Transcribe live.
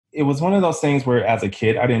it was one of those things where as a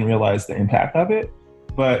kid, I didn't realize the impact of it.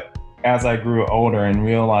 But as I grew older and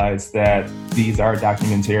realized that these are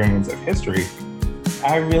documentarians of history,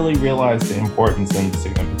 I really realized the importance and the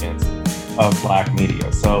significance of Black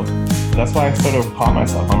media. So that's why I sort of call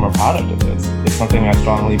myself, I'm a product of this. It's something I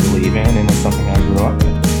strongly believe in, and it's something I grew up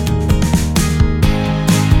in.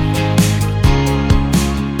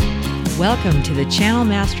 Welcome to the Channel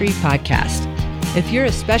Mastery Podcast. If you're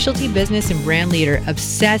a specialty business and brand leader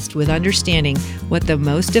obsessed with understanding what the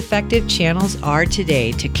most effective channels are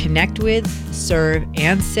today to connect with, serve,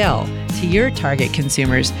 and sell to your target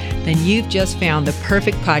consumers, then you've just found the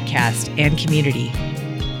perfect podcast and community.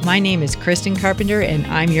 My name is Kristen Carpenter, and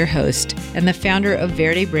I'm your host and the founder of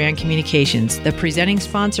Verde Brand Communications, the presenting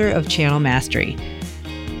sponsor of Channel Mastery.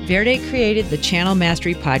 Verde created the Channel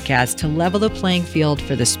Mastery Podcast to level the playing field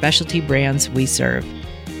for the specialty brands we serve.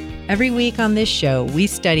 Every week on this show, we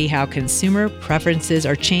study how consumer preferences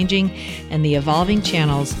are changing and the evolving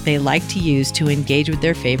channels they like to use to engage with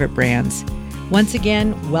their favorite brands. Once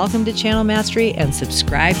again, welcome to Channel Mastery and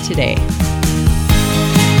subscribe today.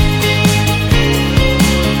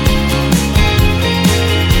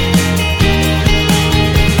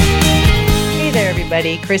 Hey there,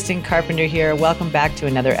 everybody. Kristen Carpenter here. Welcome back to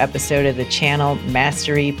another episode of the Channel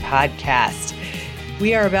Mastery Podcast.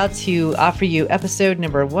 We are about to offer you episode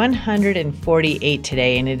number 148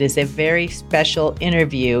 today, and it is a very special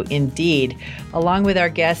interview indeed, along with our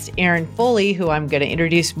guest, Aaron Foley, who I'm going to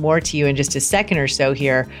introduce more to you in just a second or so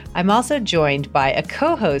here. I'm also joined by a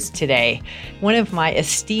co-host today, one of my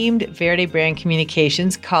esteemed Verde Brand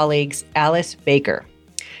Communications colleagues, Alice Baker.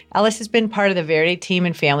 Alice has been part of the Verde team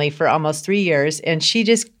and family for almost 3 years, and she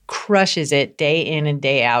just crushes it day in and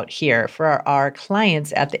day out here for our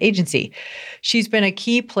clients at the agency. She's been a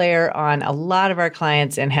key player on a lot of our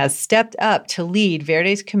clients and has stepped up to lead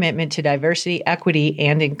Verde's commitment to diversity, equity,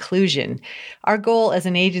 and inclusion. Our goal as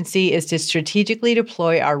an agency is to strategically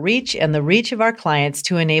deploy our reach and the reach of our clients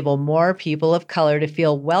to enable more people of color to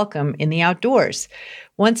feel welcome in the outdoors.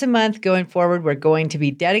 Once a month going forward, we're going to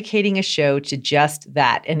be dedicating a show to just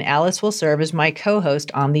that, and Alice will serve as my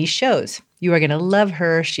co-host on these shows. You are going to love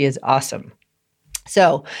her. She is awesome.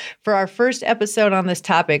 So, for our first episode on this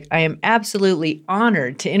topic, I am absolutely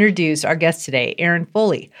honored to introduce our guest today, Aaron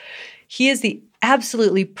Foley. He is the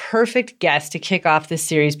absolutely perfect guest to kick off this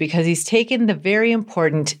series because he's taken the very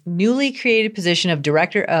important, newly created position of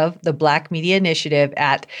Director of the Black Media Initiative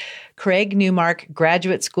at Craig Newmark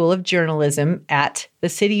Graduate School of Journalism at the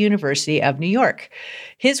City University of New York.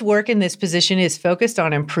 His work in this position is focused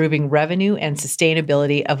on improving revenue and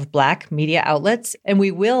sustainability of Black media outlets, and we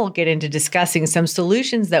will get into discussing some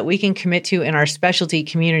solutions that we can commit to in our specialty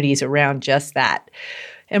communities around just that.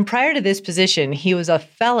 And prior to this position, he was a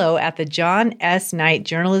fellow at the John S. Knight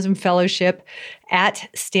Journalism Fellowship at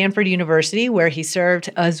Stanford University, where he served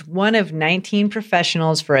as one of 19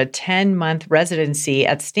 professionals for a 10-month residency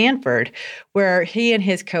at Stanford, where he and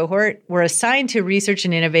his cohort were assigned to research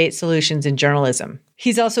and innovate solutions in journalism.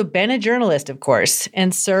 He's also been a journalist, of course,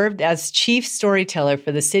 and served as chief storyteller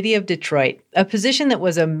for the city of Detroit, a position that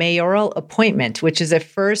was a mayoral appointment, which is a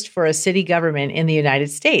first for a city government in the United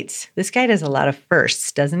States. This guy does a lot of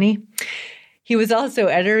firsts, doesn't he? He was also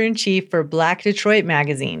editor-in-chief for Black Detroit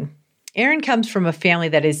magazine. Aaron comes from a family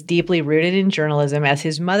that is deeply rooted in journalism, as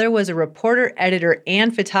his mother was a reporter, editor,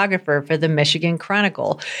 and photographer for the Michigan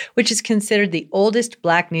Chronicle, which is considered the oldest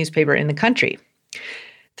Black newspaper in the country.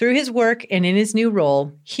 Through his work and in his new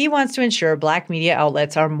role, he wants to ensure Black media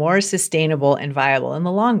outlets are more sustainable and viable in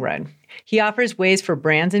the long run. He offers ways for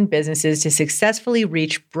brands and businesses to successfully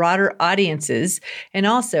reach broader audiences and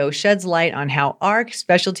also sheds light on how our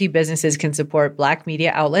specialty businesses can support Black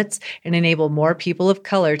media outlets and enable more people of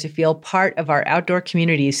color to feel part of our outdoor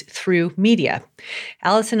communities through media.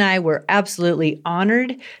 Alice and I were absolutely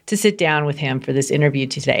honored to sit down with him for this interview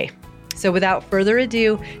today. So without further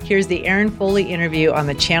ado, here's the Aaron Foley interview on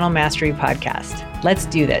the Channel Mastery Podcast. Let's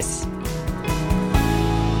do this.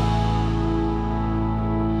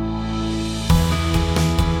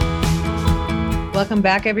 Welcome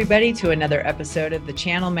back, everybody, to another episode of the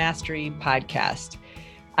Channel Mastery Podcast.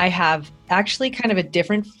 I have actually kind of a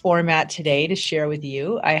different format today to share with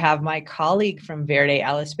you. I have my colleague from Verde,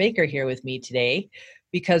 Alice Baker, here with me today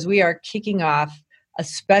because we are kicking off a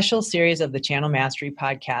special series of the Channel Mastery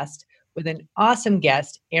Podcast with an awesome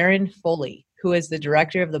guest, Aaron Foley, who is the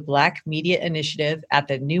director of the Black Media Initiative at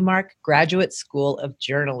the Newmark Graduate School of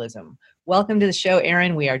Journalism. Welcome to the show,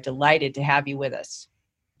 Aaron. We are delighted to have you with us.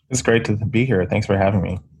 It's great to be here. Thanks for having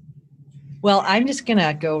me. Well, I'm just going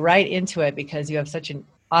to go right into it because you have such an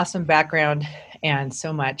awesome background and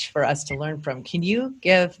so much for us to learn from. Can you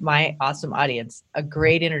give my awesome audience a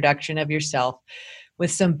great introduction of yourself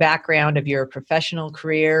with some background of your professional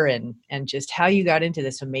career and just how you got into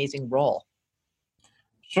this amazing role?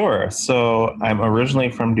 Sure. So I'm originally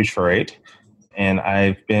from Detroit, and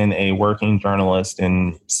I've been a working journalist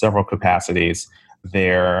in several capacities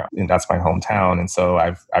there, and that's my hometown. And so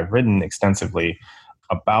I've written extensively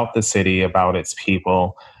about the city, about its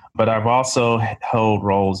people, but I've also held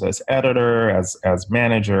roles as editor, as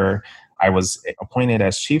manager. I was appointed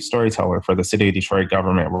as chief storyteller for the city of Detroit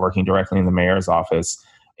government, working directly in the mayor's office,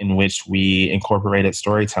 in which we incorporated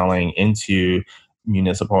storytelling into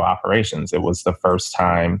municipal operations. It was the first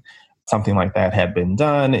time something like that had been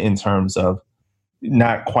done in terms of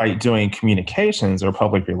not quite doing communications or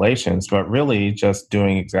public relations, but really just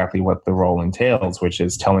doing exactly what the role entails, which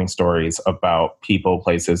is telling stories about people,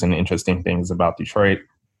 places, and interesting things about Detroit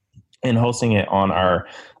and hosting it on our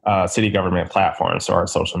city government platforms. So our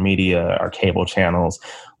social media, our cable channels.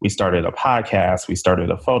 We started a podcast. We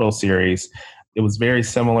started a photo series. It was very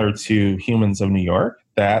similar to Humans of New York,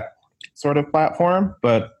 that sort of platform,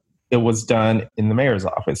 but it was done in the mayor's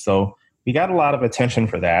office. So we got a lot of attention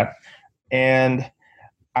for that. And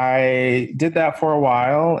I did that for a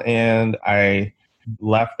while, and I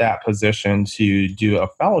left that position to do a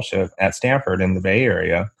fellowship at Stanford in the Bay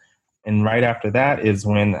Area. And right after that is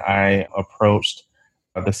when I approached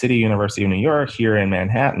the City University of New York here in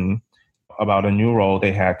Manhattan about a new role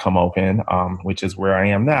they had come open, which is where I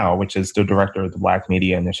am now, which is the director of the Black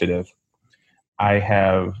Media Initiative.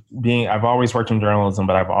 I've always worked in journalism,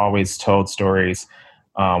 but I've always told stories,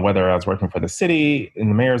 whether I was working for the city, in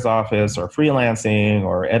the mayor's office, or freelancing,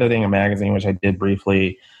 or editing a magazine, which I did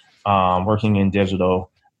briefly, working in digital.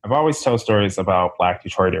 I've always told stories about Black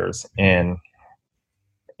Detroiters and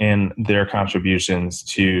their contributions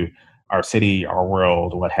to our city, our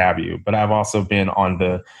world, what have you. But I've also been on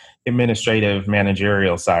the administrative,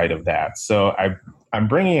 managerial side of that. So I'm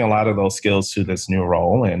bringing a lot of those skills to this new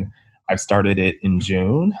role, and I've started it in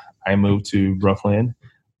June. I moved to Brooklyn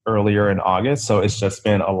earlier in August, so it's just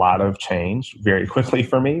been a lot of change very quickly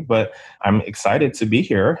for me, but I'm excited to be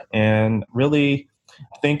here and really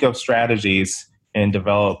think of strategies and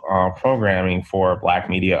develop programming for Black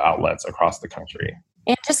media outlets across the country.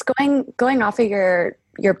 And just going off of your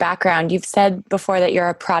background, you've said before that you're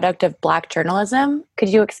a product of Black journalism. Could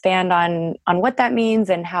you expand on what that means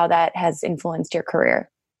and how that has influenced your career?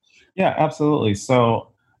 Yeah, absolutely. So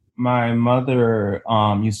my mother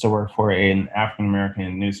used to work for an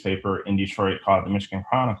African-American newspaper in Detroit called the Michigan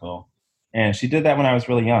Chronicle. And she did that when I was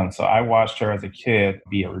really young. So I watched her as a kid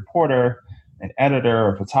be a reporter, an editor,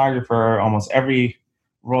 a photographer, almost every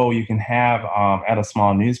role you can have at a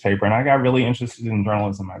small newspaper. And I got really interested in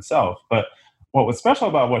journalism myself. But what was special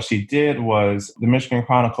about what she did was the Michigan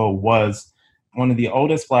Chronicle was one of the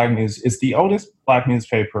oldest it's the oldest Black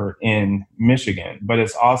newspaper in Michigan, but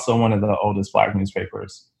it's also one of the oldest Black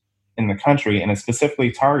newspapers in the country. And it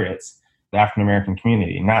specifically targets the African-American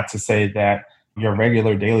community. Not to say that your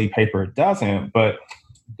regular daily paper doesn't, but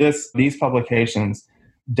these publications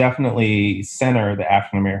definitely center the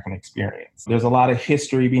African-American experience. There's a lot of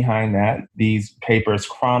history behind that. These papers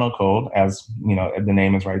chronicled, as you know, the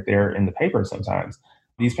name is right there in the paper sometimes.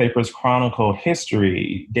 These papers chronicle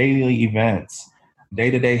history, daily events,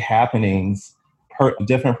 day-to-day happenings,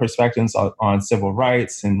 different perspectives on civil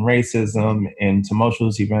rights and racism and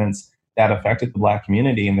tumultuous events that affected the Black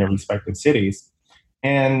community in their respective cities.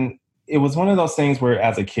 And it was one of those things where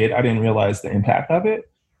as a kid, I didn't realize the impact of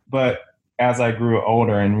it. But as I grew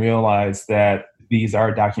older and realized that these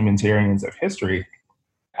are documentarians of history,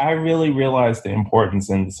 I really realized the importance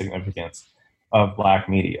and the significance of Black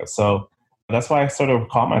media. So that's why I sort of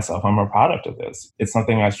call myself, I'm a product of this. It's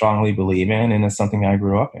something I strongly believe in, and it's something I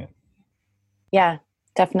grew up in. Yeah,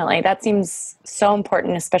 definitely. That seems so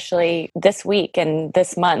important, especially this week and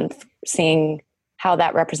this month, seeing how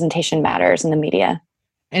that representation matters in the media.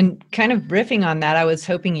 And kind of riffing on that, I was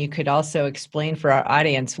hoping you could also explain for our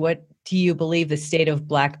audience, what do you believe the state of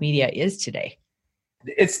Black media is today?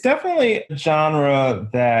 It's definitely a genre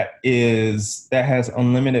that has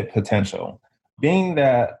unlimited potential. Being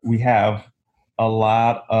that we have a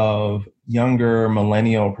lot of younger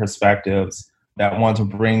millennial perspectives that want to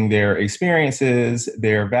bring their experiences,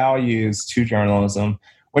 their values to journalism,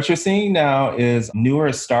 what you're seeing now is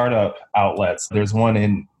newer startup outlets. There's one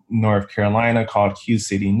in North Carolina called Q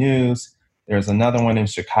City News. There's another one in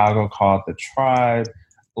Chicago called The Tribe.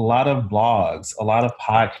 A lot of blogs, a lot of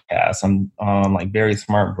podcasts, like Very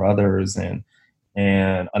Smart Brothers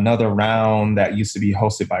and another round that used to be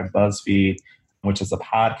hosted by BuzzFeed, which is a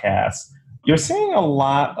podcast. You're seeing a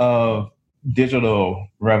lot of digital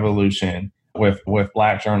revolution with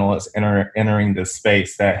Black journalists entering this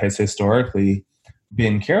space that has historically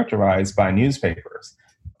been characterized by newspapers.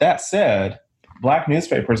 That said, Black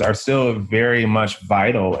newspapers are still very much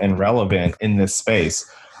vital and relevant in this space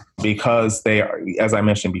because they are, as I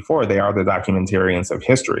mentioned before, they are the documentarians of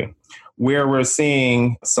history. Where we're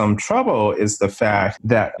seeing some trouble is the fact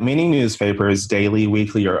that many newspapers, daily,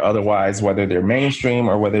 weekly, or otherwise, whether they're mainstream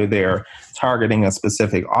or whether they're targeting a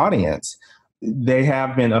specific audience, they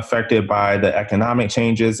have been affected by the economic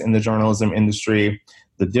changes in the journalism industry,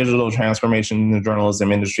 the digital transformation in the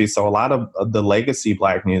journalism industry. So a lot of the legacy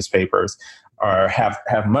Black newspapers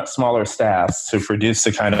have much smaller staffs to produce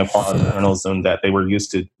the kind of quality journalism that they were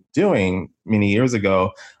used to doing many years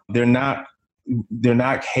ago. They're not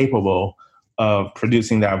capable of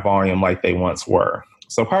producing that volume like they once were.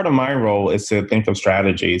 So part of my role is to think of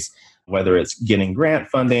strategies, whether it's getting grant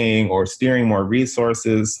funding or steering more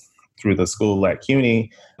resources through the school at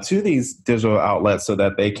CUNY to these digital outlets so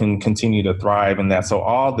that they can continue to thrive. And that so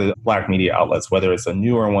all the Black media outlets, whether it's a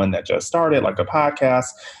newer one that just started, like a podcast,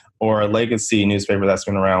 or a legacy newspaper that's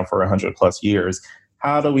been around for 100 plus years,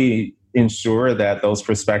 how do we ensure that those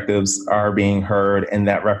perspectives are being heard and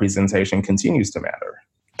that representation continues to matter?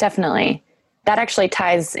 Definitely. That actually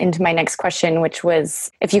ties into my next question, which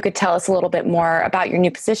was if you could tell us a little bit more about your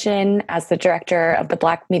new position as the director of the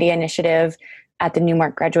Black Media Initiative at the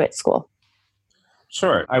Newmark Graduate School.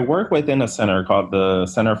 Sure. I work within a center called the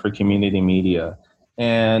Center for Community Media.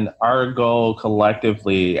 And our goal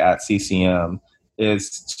collectively at CCM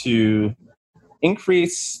is to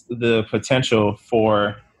increase the potential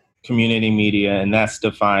for community media, and that's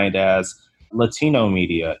defined as Latino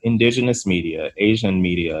media, indigenous media, Asian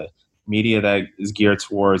media, media that is geared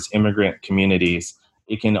towards immigrant communities.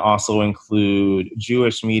 It can also include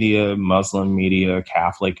Jewish media, Muslim media,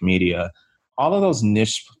 Catholic media, all of those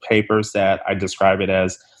niche papers that I describe it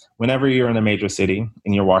as whenever you're in a major city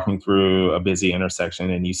and you're walking through a busy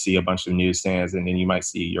intersection and you see a bunch of newsstands, and then you might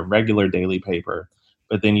see your regular daily paper,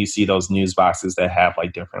 but then you see those news boxes that have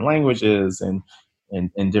like different languages and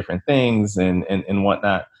different things and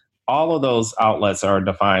whatnot. All of those outlets are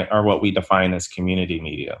what we define as community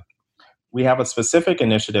media. We have a specific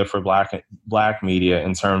initiative for Black media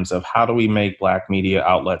in terms of how do we make Black media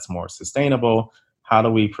outlets more sustainable? How do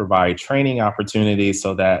we provide training opportunities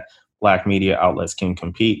so that Black media outlets can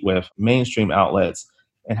compete with mainstream outlets?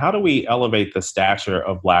 And how do we elevate the stature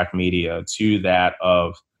of Black media to that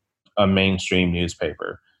of a mainstream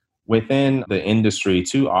newspaper? Within the industry,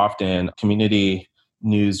 too often, community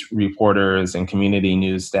news reporters and community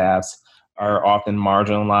news staffs are often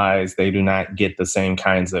marginalized. They do not get the same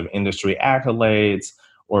kinds of industry accolades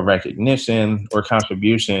or recognition or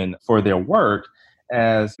contribution for their work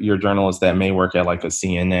as your journalists that may work at like a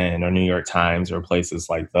CNN or New York Times or places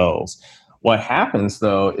like those. What happens,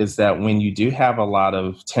 though, is that when you do have a lot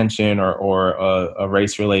of tension or a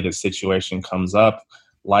race-related situation comes up,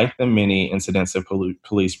 like the many incidents of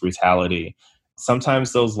police brutality,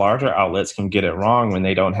 sometimes those larger outlets can get it wrong when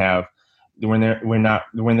they don't have, when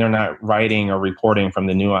they're not writing or reporting from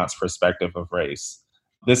the nuanced perspective of race.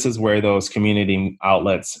 This is where those community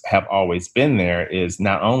outlets have always been there, is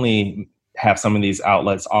not only have some of these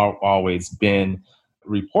outlets always been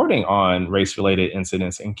reporting on race-related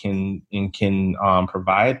incidents and can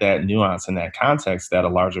provide that nuance and that context that a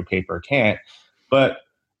larger paper can't, but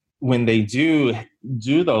when they do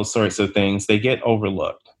those sorts of things, they get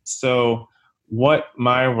overlooked. So what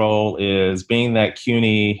my role is, being that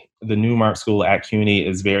CUNY, the Newmark School at CUNY,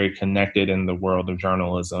 is very connected in the world of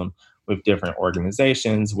journalism with different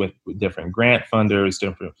organizations, with different grant funders,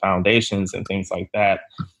 different foundations, and things like that.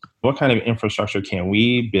 What kind of infrastructure can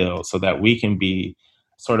we build so that we can be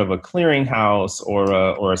sort of a clearinghouse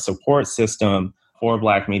or a support system for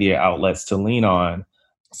Black media outlets to lean on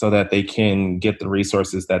so that they can get the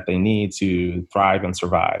resources that they need to thrive and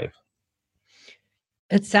survive?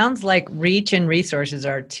 It sounds like reach and resources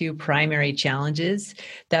are two primary challenges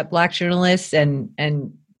that Black journalists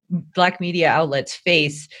and Black media outlets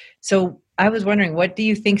face. So I was wondering, what do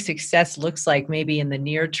you think success looks like maybe in the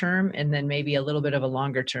near term and then maybe a little bit of a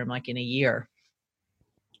longer term, like in a year?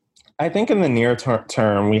 I think in the near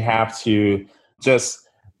term, we have to just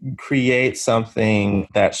create something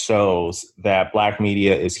that shows that Black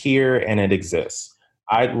media is here and it exists.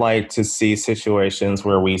 I'd like to see situations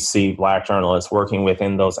where we see Black journalists working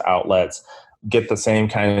within those outlets get the same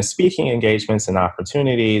kind of speaking engagements and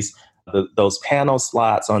opportunities, those panel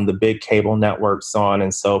slots on the big cable networks, so on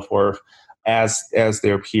and so forth, as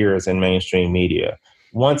their peers in mainstream media.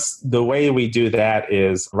 The way we do that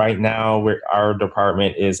is right now our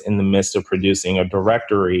department is in the midst of producing a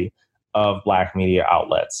directory of Black media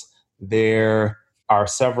outlets. There are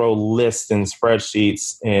several lists and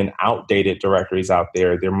spreadsheets and outdated directories out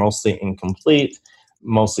there. They're mostly incomplete,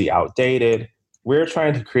 mostly outdated. We're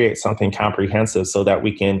trying to create something comprehensive so that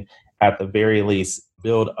we can, at the very least,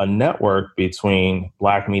 build a network between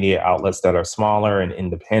Black media outlets that are smaller and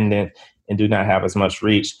independent and do not have as much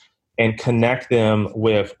reach, and connect them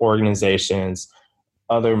with organizations,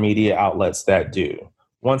 other media outlets that do.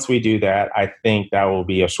 Once we do that, I think that will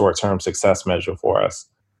be a short-term success measure for us.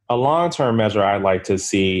 A long-term measure I'd like to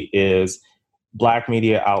see is Black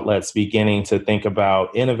media outlets beginning to think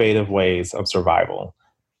about innovative ways of survival.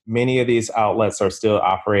 Many of these outlets are still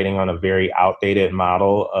operating on a very outdated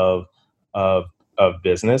model of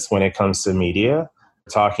business when it comes to media.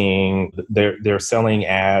 They're selling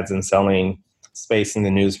ads and selling space in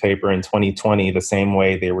the newspaper in 2020 the same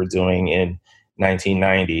way they were doing in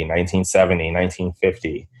 1990, 1970,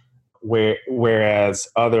 1950. Whereas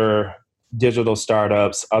other digital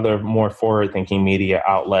startups, other more forward-thinking media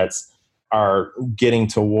outlets are getting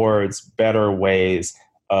towards better ways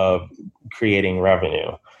of creating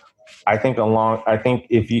revenue. I think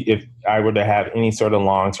if I were to have any sort of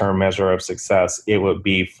long-term measure of success, it would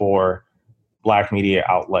be for Black media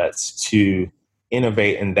outlets to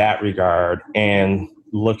innovate in that regard and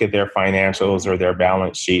look at their financials or their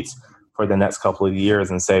balance sheets for the next couple of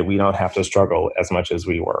years and say, we don't have to struggle as much as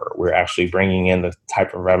we were. We're actually bringing in the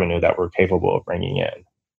type of revenue that we're capable of bringing in.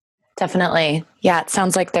 Definitely. Yeah, it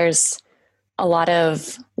sounds like there's a lot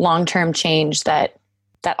of long-term change that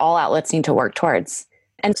all outlets need to work towards.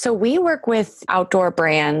 And so we work with outdoor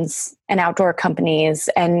brands and outdoor companies.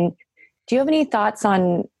 And do you have any thoughts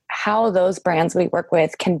on how those brands we work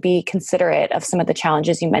with can be considerate of some of the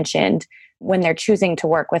challenges you mentioned when they're choosing to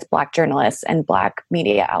work with Black journalists and Black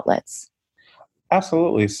media outlets?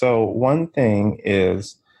 Absolutely. So one thing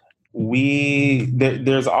is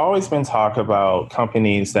there's always been talk about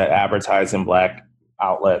companies that advertise in Black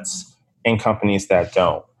outlets and companies that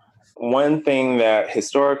don't. One thing that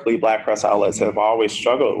historically Black press outlets have always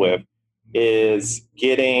struggled with is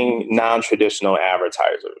getting non-traditional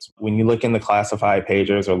advertisers. When you look in the classified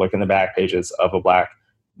pages or look in the back pages of a Black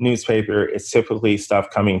newspaper, it's typically stuff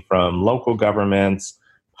coming from local governments,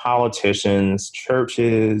 politicians,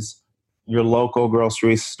 churches, your local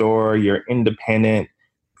grocery store, your independent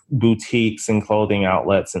boutiques and clothing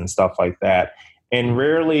outlets and stuff like that. And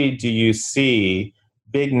rarely do you see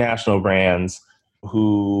big national brands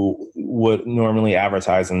who would normally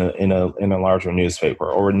advertise in a larger newspaper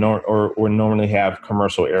or normally have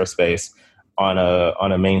commercial airspace on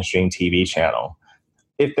a mainstream TV channel.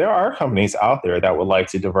 If there are companies out there that would like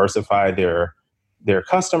to diversify their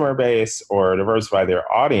customer base or diversify their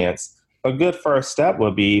audience, a good first step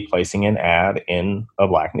would be placing an ad in a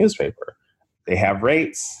Black newspaper. They have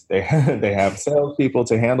rates, they have salespeople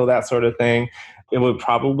to handle that sort of thing. It would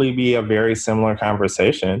probably be a very similar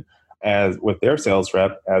conversation as with their sales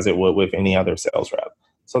rep as it would with any other sales rep.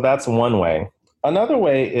 So that's one way. Another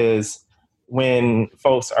way is when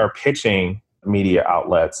folks are pitching media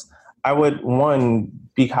outlets, I would, one,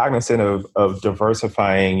 be cognizant of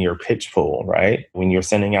diversifying your pitch pool, right? When you're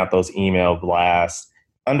sending out those email blasts,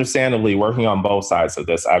 understandably working on both sides of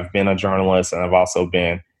this. I've been a journalist and I've also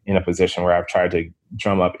been in a position where I've tried to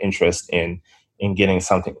drum up interest in getting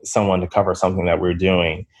someone to cover something that we're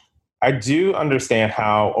doing. I do understand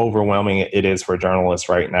how overwhelming it is for journalists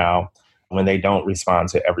right now when they don't respond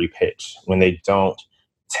to every pitch, when they don't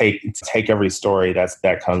take every story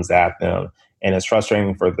that comes at them. And it's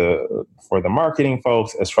frustrating for the marketing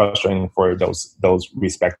folks. It's frustrating for those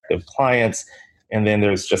respective clients. And then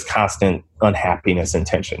there's just constant unhappiness and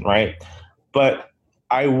tension, right? But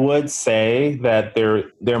I would say that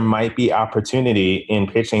there might be opportunity in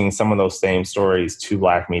pitching some of those same stories to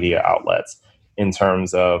Black media outlets in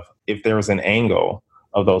terms of if there was an angle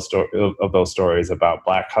of those stories about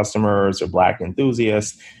Black customers or Black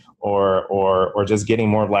enthusiasts, or just getting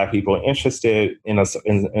more Black people interested in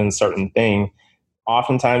a certain thing.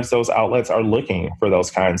 Oftentimes, those outlets are looking for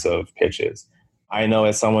those kinds of pitches. I know,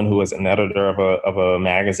 as someone who was an editor of a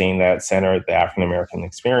magazine that centered the African American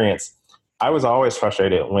experience, I was always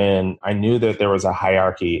frustrated when I knew that there was a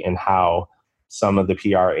hierarchy in how some of the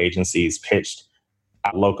PR agencies pitched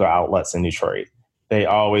local outlets in Detroit. They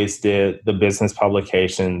always did the business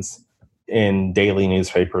publications in daily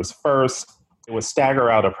newspapers first. It would stagger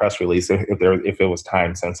out a press release if it was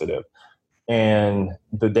time sensitive. And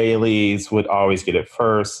the dailies would always get it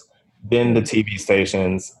first, then the TV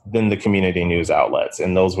stations, then the community news outlets.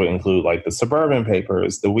 And those would include like the suburban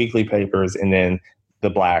papers, the weekly papers, and then the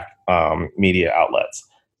Black media outlets.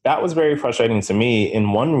 That was very frustrating to me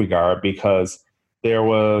in one regard because there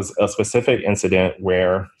was a specific incident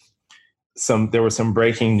where there was some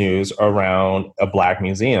breaking news around a Black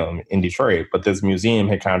museum in Detroit, but this museum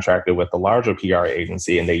had contracted with a larger PR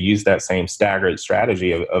agency, and they used that same staggered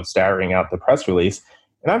strategy of staggering out the press release.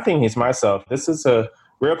 And I'm thinking to myself, this is a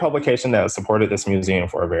rare publication that has supported this museum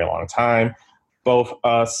for a very long time. Both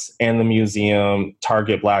us and the museum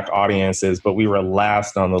target Black audiences, but we were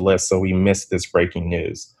last on the list, so we missed this breaking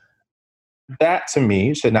news. That, to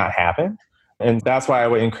me, should not happen. And that's why I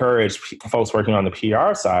would encourage folks working on the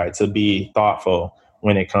PR side to be thoughtful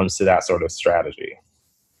when it comes to that sort of strategy.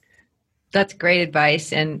 That's great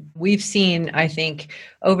advice. And we've seen, I think,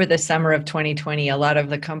 over the summer of 2020, a lot of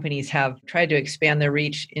the companies have tried to expand their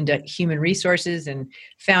reach into human resources and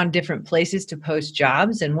found different places to post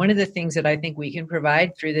jobs. And one of the things that I think we can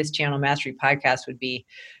provide through this Channel Mastery podcast would be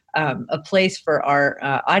a place for our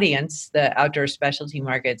audience, the outdoor specialty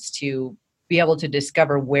markets, to be able to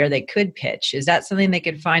discover where they could pitch. Is that something they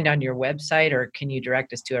could find on your website, or can you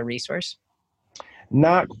direct us to a resource?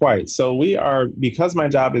 Not quite. So because my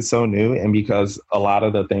job is so new and because a lot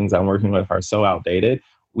of the things I'm working with are so outdated,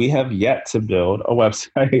 we have yet to build a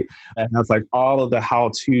website that has like all of the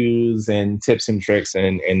how-tos and tips and tricks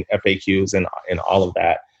and FAQs and all of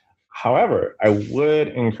that. However, I would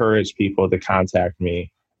encourage people to contact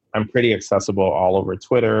me. I'm pretty accessible all over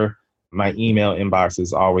Twitter. My email inbox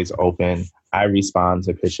is always open. I respond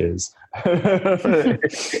to pitches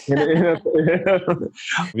because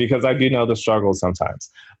I do know the struggle sometimes.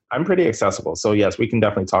 I'm pretty accessible. So yes, we can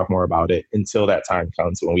definitely talk more about it until that time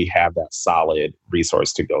comes when we have that solid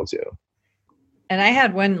resource to go to. And I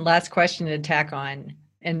had one last question to tack on,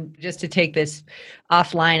 and just to take this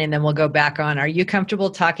offline and then we'll go back on. Are you comfortable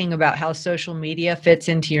talking about how social media fits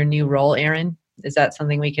into your new role, Aaron? Is that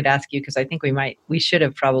something we could ask you? Because I think we should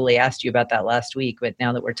have probably asked you about that last week, but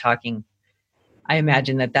now that we're talking, I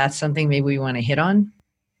imagine that's something maybe we want to hit on.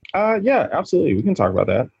 Yeah, absolutely. We can talk about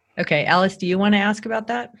that. Okay. Alice, do you want to ask about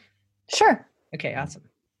that? Sure. Okay, awesome.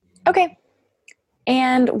 Okay.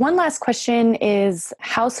 And one last question is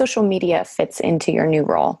how social media fits into your new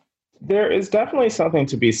role. There is definitely something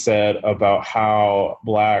to be said about how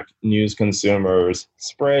Black news consumers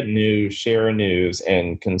spread news, share news,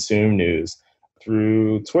 and consume news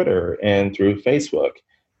through Twitter and through Facebook.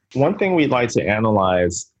 One thing we'd like to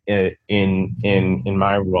analyze in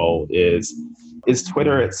my role is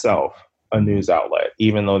Twitter itself a news outlet,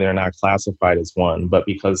 even though they're not classified as one, but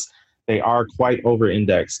because they are quite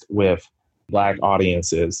over-indexed with Black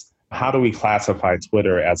audiences, how do we classify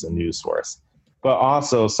Twitter as a news source? But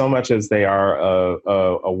also, so much as they are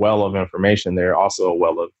a well of information, they're also a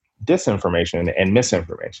well of disinformation and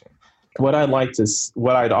misinformation. What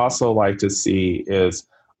I'd also like to see is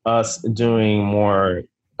us doing more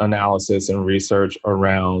analysis and research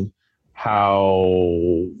around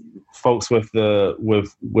how folks with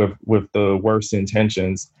the worst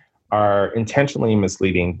intentions are intentionally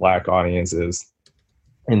misleading Black audiences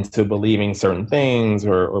into believing certain things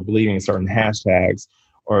or believing certain hashtags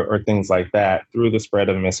or things like that through the spread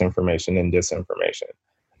of misinformation and disinformation.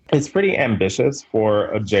 It's pretty ambitious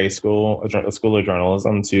for a school of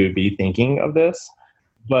journalism to be thinking of this.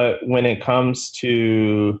 But when it comes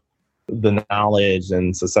to the knowledge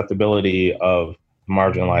and susceptibility of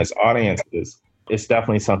marginalized audiences, it's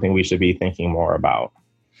definitely something we should be thinking more about.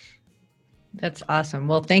 That's awesome.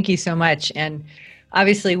 Well, thank you so much. And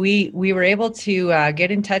obviously, we were able to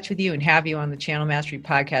get in touch with you and have you on the Channel Mastery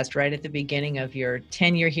podcast right at the beginning of your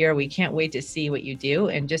tenure here. We can't wait to see what you do.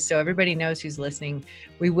 And just so everybody knows who's listening,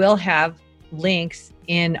 we will have links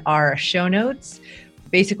in our show notes.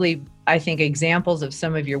 Basically, I think examples of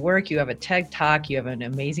some of your work. You have a TED Talk. You have an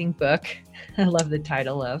amazing book. I love the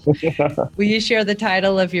title of. Will you share the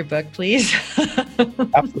title of your book, please?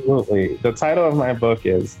 Absolutely. The title of my book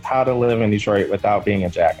is How to Live in Detroit Without Being a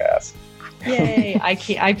Jackass. Yay.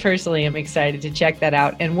 I personally am excited to check that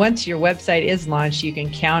out. And once your website is launched, you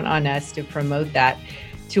can count on us to promote that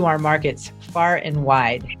to our markets far and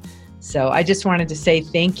wide. So I just wanted to say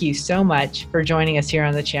thank you so much for joining us here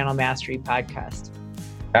on the Channel Mastery podcast.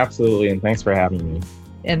 Absolutely. And thanks for having me.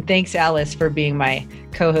 And thanks, Alice, for being my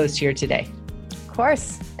co-host here today. Of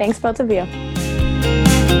course. Thanks, both of you.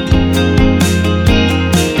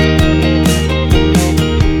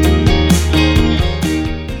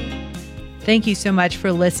 Thank you so much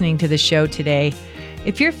for listening to the show today.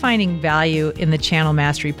 If you're finding value in the Channel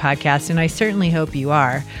Mastery podcast, and I certainly hope you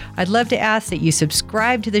are, I'd love to ask that you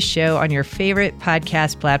subscribe to the show on your favorite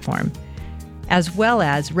podcast platform, as well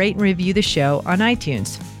as rate and review the show on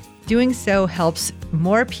iTunes. Doing so helps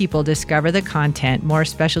more people discover the content. More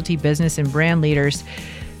specialty business and brand leaders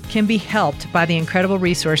can be helped by the incredible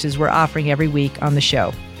resources we're offering every week on the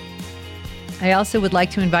show. I also would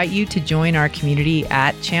like to invite you to join our community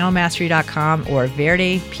at channelmastery.com or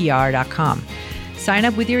verdepr.com. Sign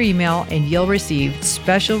up with your email and you'll receive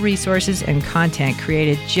special resources and content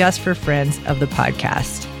created just for friends of the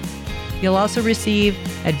podcast. You'll also receive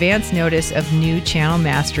advance notice of new Channel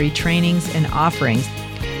Mastery trainings and offerings.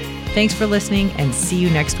 Thanks for listening and see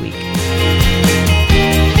you next week.